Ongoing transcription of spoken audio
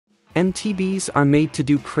MTBs are made to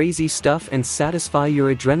do crazy stuff and satisfy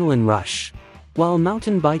your adrenaline rush. While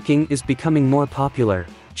mountain biking is becoming more popular,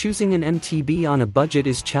 choosing an MTB on a budget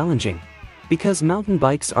is challenging. Because mountain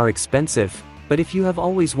bikes are expensive, but if you have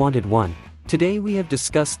always wanted one, today we have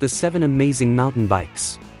discussed the 7 amazing mountain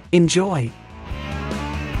bikes. Enjoy!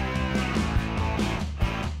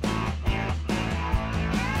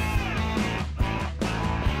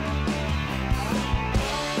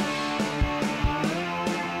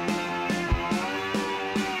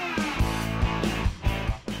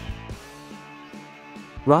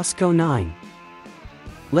 Roscoe 9.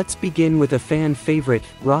 Let's begin with a fan favorite,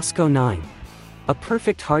 Roscoe 9. A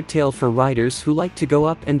perfect hardtail for riders who like to go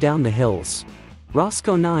up and down the hills.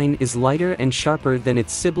 Roscoe 9 is lighter and sharper than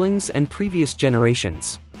its siblings and previous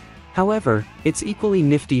generations. However, it's equally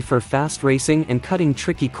nifty for fast racing and cutting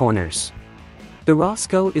tricky corners. The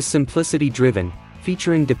Roscoe is simplicity-driven,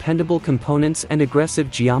 featuring dependable components and aggressive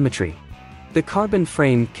geometry. The carbon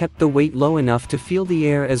frame kept the weight low enough to feel the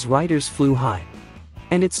air as riders flew high.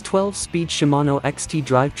 And its 12-speed Shimano XT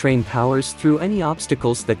drivetrain powers through any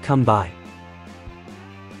obstacles that come by.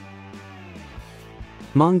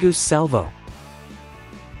 Mongoose Salvo.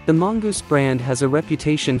 The Mongoose brand has a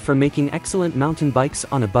reputation for making excellent mountain bikes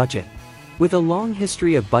on a budget. With a long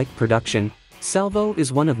history of bike production, Salvo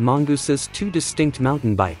is one of Mongoose's 2 distinct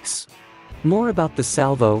mountain bikes. More about the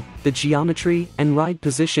Salvo: the geometry and ride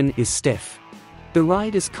position is stiff. The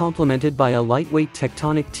ride is complemented by a lightweight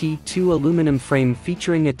Tectonic T2 aluminum frame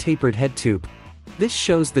featuring a tapered head tube. This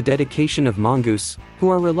shows the dedication of Mongoose, who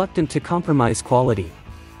are reluctant to compromise quality.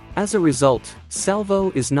 As a result,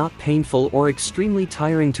 Salvo is not painful or extremely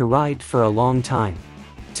tiring to ride for a long time.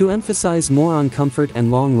 To emphasize more on comfort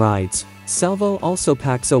and long rides, Salvo also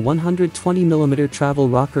packs a 120mm travel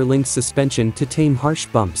rocker link suspension to tame harsh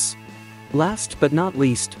bumps. Last but not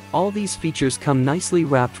least, all these features come nicely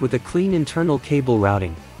wrapped with a clean internal cable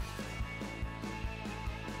routing.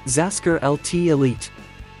 Zaskar LT Elite.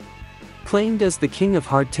 Claimed as the king of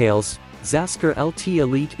hardtails, Zaskar LT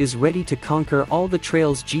Elite is ready to conquer all the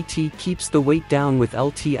trails. GT keeps the weight down with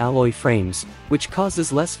LT alloy frames, which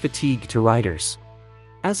causes less fatigue to riders.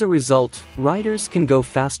 As a result, riders can go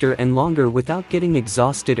faster and longer without getting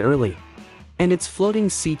exhausted early. And its floating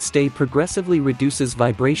seat stay progressively reduces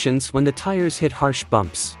vibrations when the tires hit harsh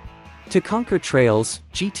bumps. To conquer trails,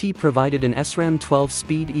 GT provided an SRAM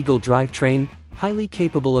 12-speed Eagle drivetrain, highly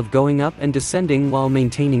capable of going up and descending while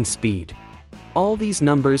maintaining speed. All these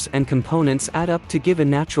numbers and components add up to give a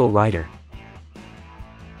natural rider.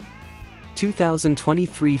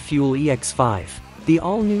 2023 Fuel EX5. The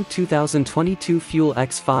all-new 2022 Fuel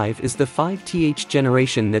X5 is the 5th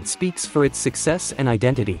generation that speaks for its success and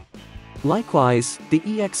identity. Likewise, the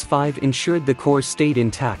EX5 ensured the core stayed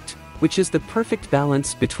intact, which is the perfect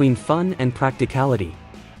balance between fun and practicality.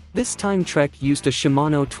 This time Trek used a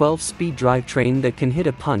Shimano 12-speed drivetrain that can hit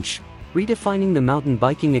a punch, redefining the mountain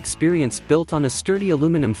biking experience built on a sturdy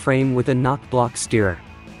aluminum frame with a knock block steerer.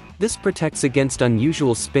 This protects against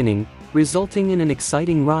unusual spinning, resulting in an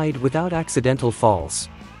exciting ride without accidental falls.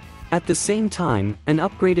 At the same time, an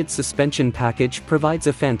upgraded suspension package provides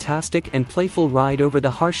a fantastic and playful ride over the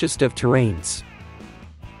harshest of terrains.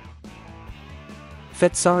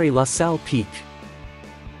 Fezzari La Sal Peak.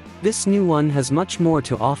 This new one has much more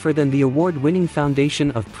to offer than the award-winning foundation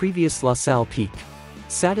of previous La Sal Peak.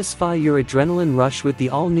 Satisfy your adrenaline rush with the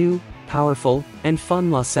all-new, powerful, and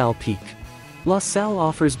fun La Sal Peak. La Sal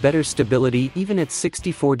offers better stability even at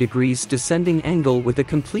 64 degrees descending angle with a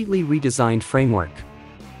completely redesigned framework.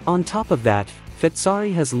 On top of that,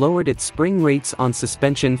 Fezzari has lowered its spring rates on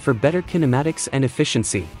suspension for better kinematics and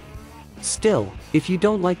efficiency. Still, if you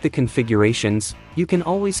don't like the configurations, you can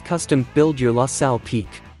always custom build your La Sal Peak.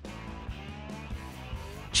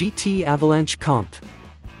 GT Avalanche COMP.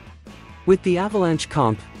 With the Avalanche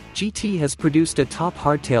COMP, GT has produced a top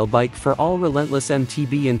hardtail bike for all relentless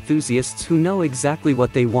MTB enthusiasts who know exactly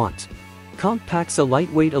what they want. COMP packs a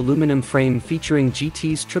lightweight aluminum frame featuring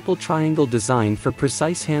GT's triple triangle design for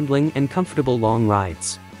precise handling and comfortable long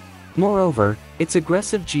rides. Moreover, its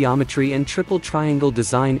aggressive geometry and triple triangle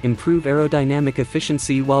design improve aerodynamic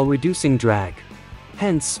efficiency while reducing drag.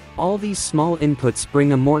 Hence, all these small inputs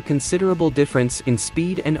bring a more considerable difference in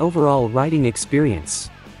speed and overall riding experience.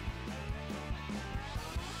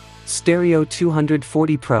 Stereo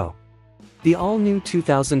 240 Pro. The all-new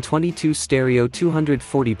 2022 Stereo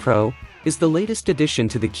 240 Pro is the latest addition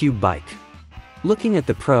to the Cube bike. Looking at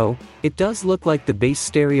the Pro, it does look like the base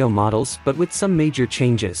stereo models but with some major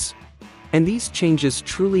changes. And these changes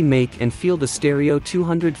truly make and feel the Stereo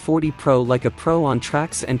 240 Pro like a pro on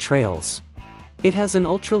tracks and trails. It has an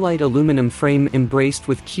ultralight aluminum frame embraced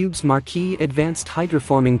with Cube's marquee advanced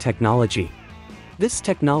hydroforming technology. This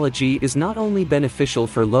technology is not only beneficial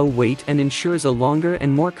for low weight and ensures a longer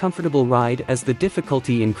and more comfortable ride as the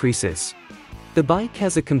difficulty increases. The bike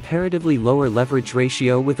has a comparatively lower leverage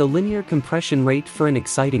ratio with a linear compression rate for an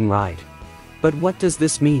exciting ride. But what does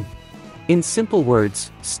this mean? In simple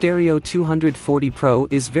words, Stereo 240 Pro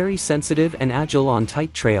is very sensitive and agile on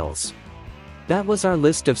tight trails. That was our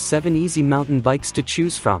list of 7 easy mountain bikes to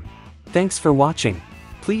choose from. Thanks for watching.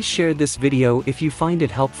 Please share this video if you find it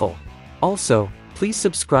helpful. Also, please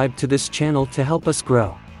subscribe to this channel to help us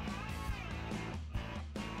grow.